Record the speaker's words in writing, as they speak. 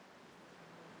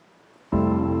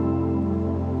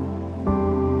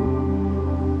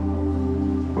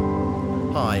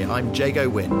Hi, I'm Jago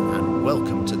Wynn, and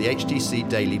welcome to the HTC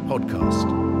Daily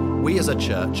podcast. We as a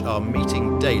church are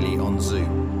meeting daily on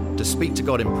Zoom to speak to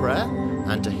God in prayer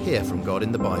and to hear from God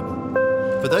in the Bible.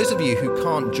 For those of you who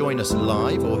can't join us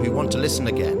live or who want to listen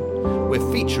again,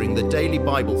 we're featuring the daily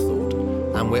Bible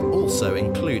thought, and we're also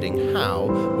including how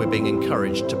we're being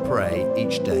encouraged to pray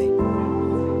each day.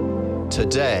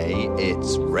 Today,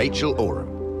 it's Rachel Oram.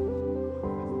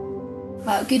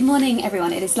 Well, good morning,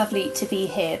 everyone. It is lovely to be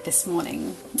here this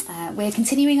morning. We're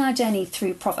continuing our journey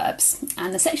through Proverbs,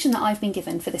 and the section that I've been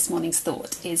given for this morning's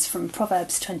thought is from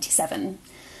Proverbs 27.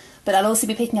 But I'll also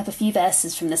be picking up a few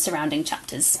verses from the surrounding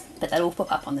chapters, but they'll all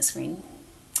pop up on the screen.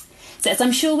 So, as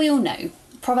I'm sure we all know,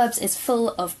 Proverbs is full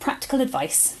of practical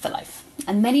advice for life,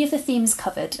 and many of the themes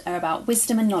covered are about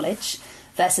wisdom and knowledge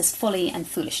versus folly and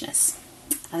foolishness.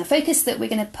 And the focus that we're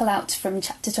going to pull out from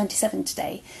chapter 27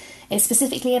 today is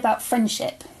specifically about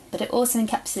friendship, but it also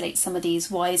encapsulates some of these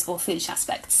wise or foolish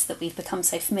aspects that we've become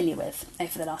so familiar with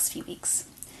over the last few weeks.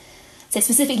 So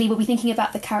specifically, we'll be thinking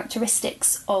about the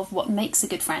characteristics of what makes a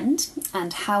good friend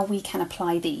and how we can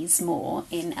apply these more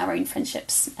in our own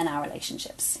friendships and our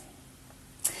relationships.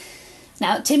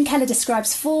 Now, Tim Keller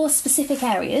describes 4 specific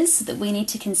areas that we need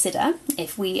to consider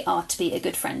if we are to be a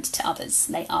good friend to others.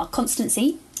 They are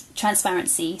constancy,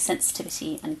 transparency,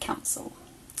 sensitivity, and counsel.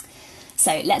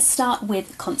 So let's start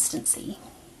with constancy.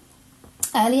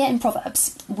 Earlier in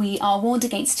Proverbs, we are warned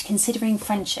against considering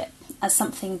friendship as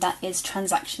something that is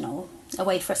transactional, a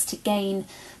way for us to gain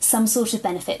some sort of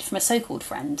benefit from a so-called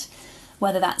friend,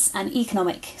 whether that's an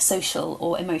economic, social,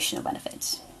 or emotional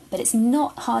benefit. But it's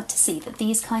not hard to see that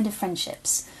these kind of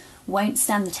friendships won't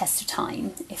stand the test of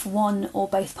time if one or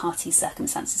both parties'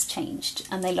 circumstances changed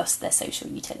and they lost their social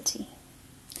utility.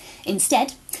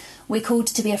 Instead, we're called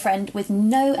to be a friend with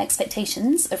no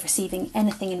expectations of receiving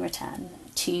anything in return,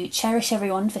 to cherish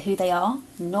everyone for who they are,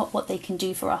 not what they can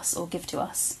do for us or give to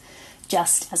us,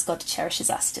 just as God cherishes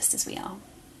us just as we are.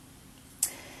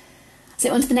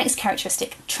 So on to the next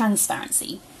characteristic,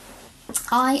 transparency.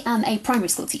 I am a primary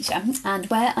school teacher, and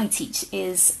where I teach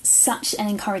is such an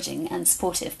encouraging and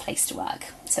supportive place to work.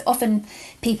 So often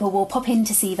people will pop in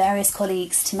to see various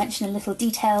colleagues to mention a little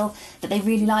detail that they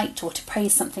really liked or to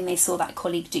praise something they saw that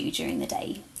colleague do during the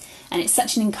day. And it's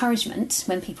such an encouragement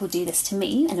when people do this to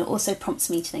me, and it also prompts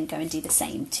me to then go and do the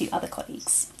same to other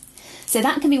colleagues. So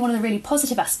that can be one of the really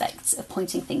positive aspects of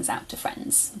pointing things out to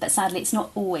friends, but sadly it's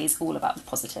not always all about the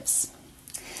positives.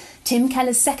 Tim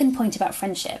Keller's second point about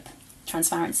friendship,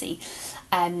 transparency,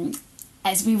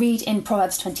 as we read in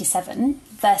Proverbs 27,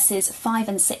 verses 5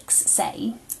 and 6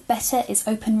 say, "Better is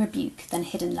open rebuke than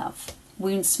hidden love.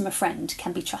 Wounds from a friend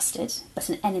can be trusted, but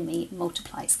an enemy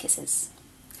multiplies kisses."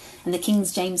 And the King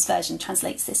James Version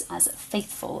translates this as,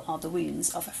 "Faithful are the wounds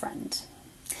of a friend."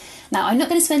 Now, I'm not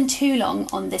going to spend too long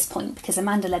on this point because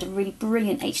Amanda led a really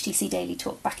brilliant HTC Daily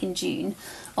talk back in June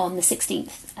on the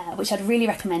 16th, which I'd really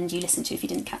recommend you listen to if you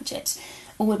didn't catch it,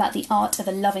 all about the art of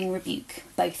a loving rebuke,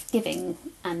 both giving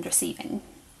and receiving.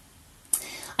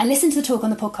 I listened to the talk on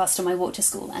the podcast on my walk to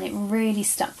school, and it really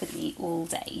stuck with me all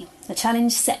day. The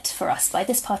challenge set for us by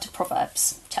this part of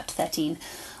Proverbs, chapter 13,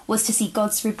 was to see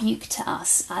God's rebuke to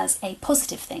us as a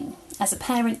positive thing, as a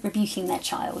parent rebuking their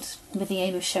child, with the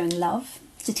aim of showing love,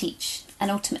 to teach, and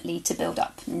ultimately to build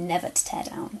up, never to tear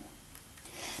down.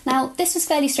 Now, this was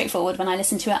fairly straightforward when I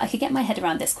listened to it. I could get my head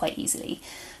around this quite easily.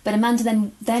 But Amanda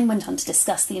then went on to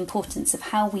discuss the importance of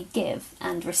how we give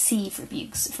and receive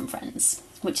rebukes from friends,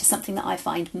 which is something that I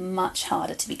find much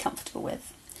harder to be comfortable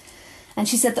with. And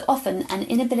she said that often an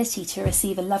inability to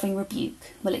receive a loving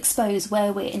rebuke will expose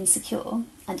where we're insecure,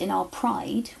 and in our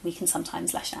pride we can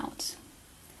sometimes lash out.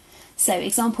 So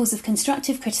examples of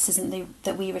constructive criticism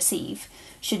that we receive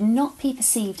should not be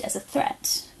perceived as a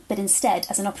threat, but instead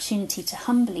as an opportunity to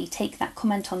humbly take that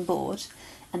comment on board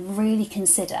and really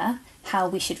consider how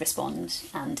we should respond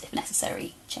and, if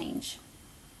necessary, change.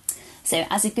 So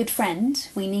as a good friend,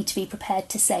 we need to be prepared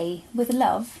to say, with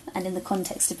love and in the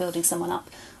context of building someone up,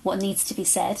 what needs to be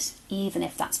said, even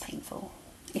if that's painful.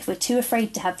 If we're too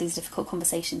afraid to have these difficult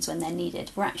conversations when they're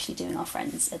needed, we're actually doing our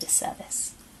friends a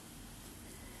disservice.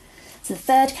 So the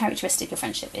third characteristic of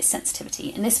friendship is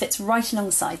sensitivity, and this fits right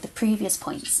alongside the previous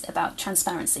points about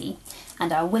transparency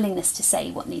and our willingness to say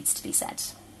what needs to be said.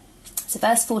 So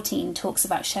verse 14 talks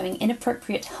about showing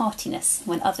inappropriate heartiness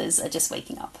when others are just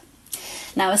waking up.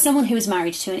 Now, as someone who is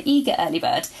married to an eager early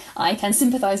bird, I can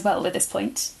sympathise well with this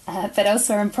point, but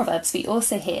elsewhere in Proverbs we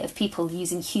also hear of people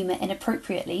using humour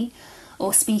inappropriately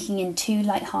or speaking in too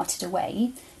light-hearted a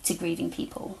way to grieving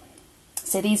people.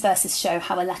 So these verses show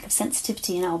how a lack of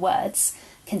sensitivity in our words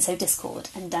can sow discord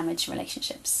and damage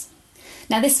relationships.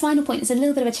 Now, this final point is a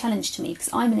little bit of a challenge to me because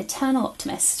I'm an eternal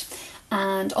optimist,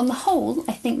 and on the whole,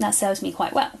 I think that serves me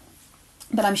quite well.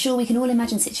 But I'm sure we can all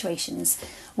imagine situations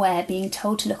where being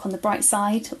told to look on the bright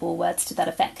side, or words to that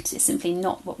effect, is simply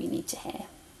not what we need to hear.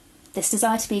 This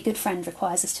desire to be a good friend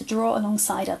requires us to draw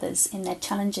alongside others in their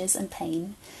challenges and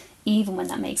pain, even when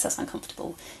that makes us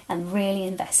uncomfortable, and really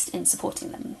invest in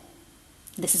supporting them.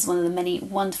 This is one of the many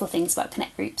wonderful things about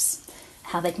Connect groups,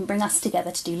 how they can bring us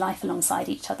together to do life alongside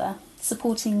each other,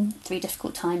 supporting through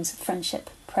difficult times of friendship,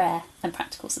 prayer, and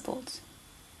practical support.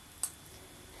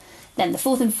 Then the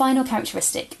fourth and final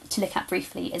characteristic to look at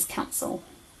briefly is counsel.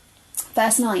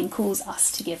 Verse 9 calls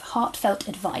us to give heartfelt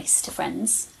advice to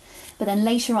friends, but then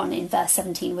later on in verse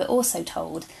 17 we're also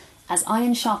told, as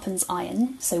iron sharpens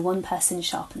iron, so one person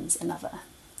sharpens another.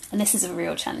 And this is a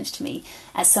real challenge to me,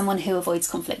 as someone who avoids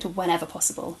conflict whenever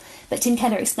possible. But Tim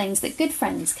Keller explains that good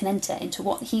friends can enter into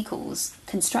what he calls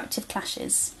constructive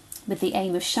clashes, with the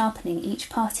aim of sharpening each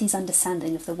party's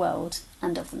understanding of the world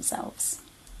and of themselves.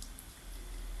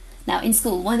 Now, in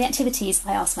school, one of the activities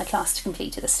I ask my class to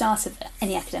complete at the start of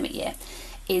any academic year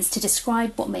is to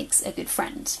describe what makes a good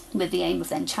friend, with the aim of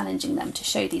then challenging them to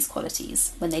show these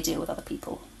qualities when they deal with other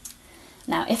people.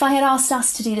 Now, if I had asked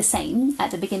us to do the same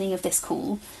at the beginning of this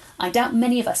call, I doubt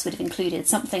many of us would have included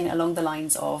something along the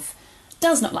lines of,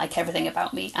 does not like everything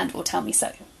about me and will tell me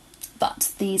so.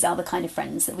 But these are the kind of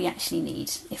friends that we actually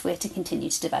need if we're to continue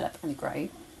to develop and grow.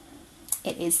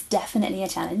 It is definitely a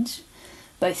challenge,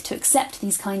 both to accept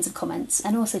these kinds of comments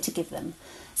and also to give them.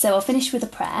 So I'll finish with a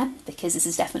prayer, because this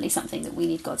is definitely something that we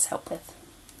need God's help with.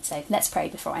 So let's pray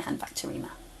before I hand back to Rima.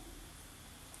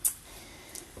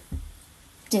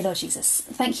 Dear Lord Jesus,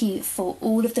 thank you for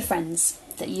all of the friends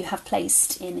that you have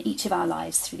placed in each of our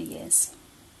lives through the years.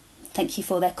 Thank you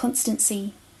for their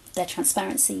constancy, their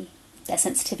transparency, their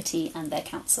sensitivity and their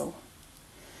counsel.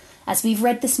 As we've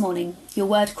read this morning, your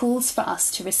word calls for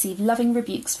us to receive loving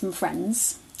rebukes from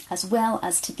friends, as well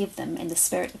as to give them in the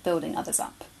spirit of building others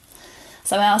up.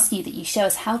 So I ask you that you show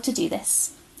us how to do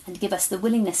this, and give us the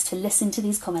willingness to listen to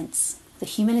these comments, the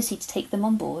humility to take them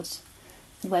on board,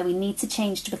 and where we need to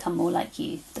change to become more like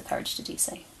you, the courage to do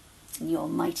so. In your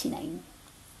mighty name,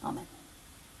 Amen.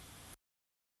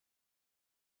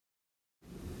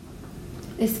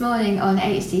 This morning on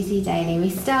HTC Daily,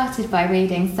 we started by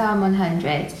reading Psalm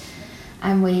 100,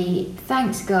 and we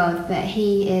thanked God that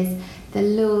He is the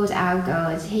Lord our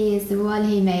God. He is the one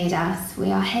who made us. We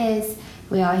are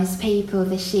His people,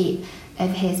 the sheep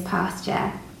of His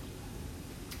pasture.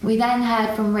 We then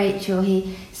heard from Rachel, who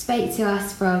spoke to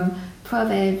us from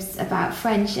Proverbs about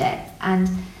friendship and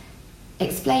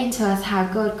explained to us how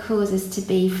God calls us to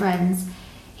be friends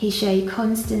who show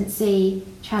constancy,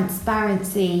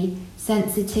 transparency,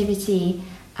 sensitivity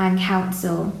and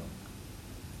counsel.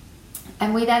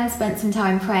 And we then spent some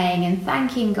time praying and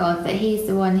thanking God that He's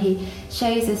the one who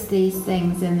shows us these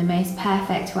things in the most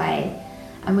perfect way.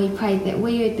 And we prayed that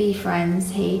we would be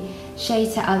friends who show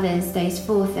to others those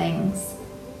four things: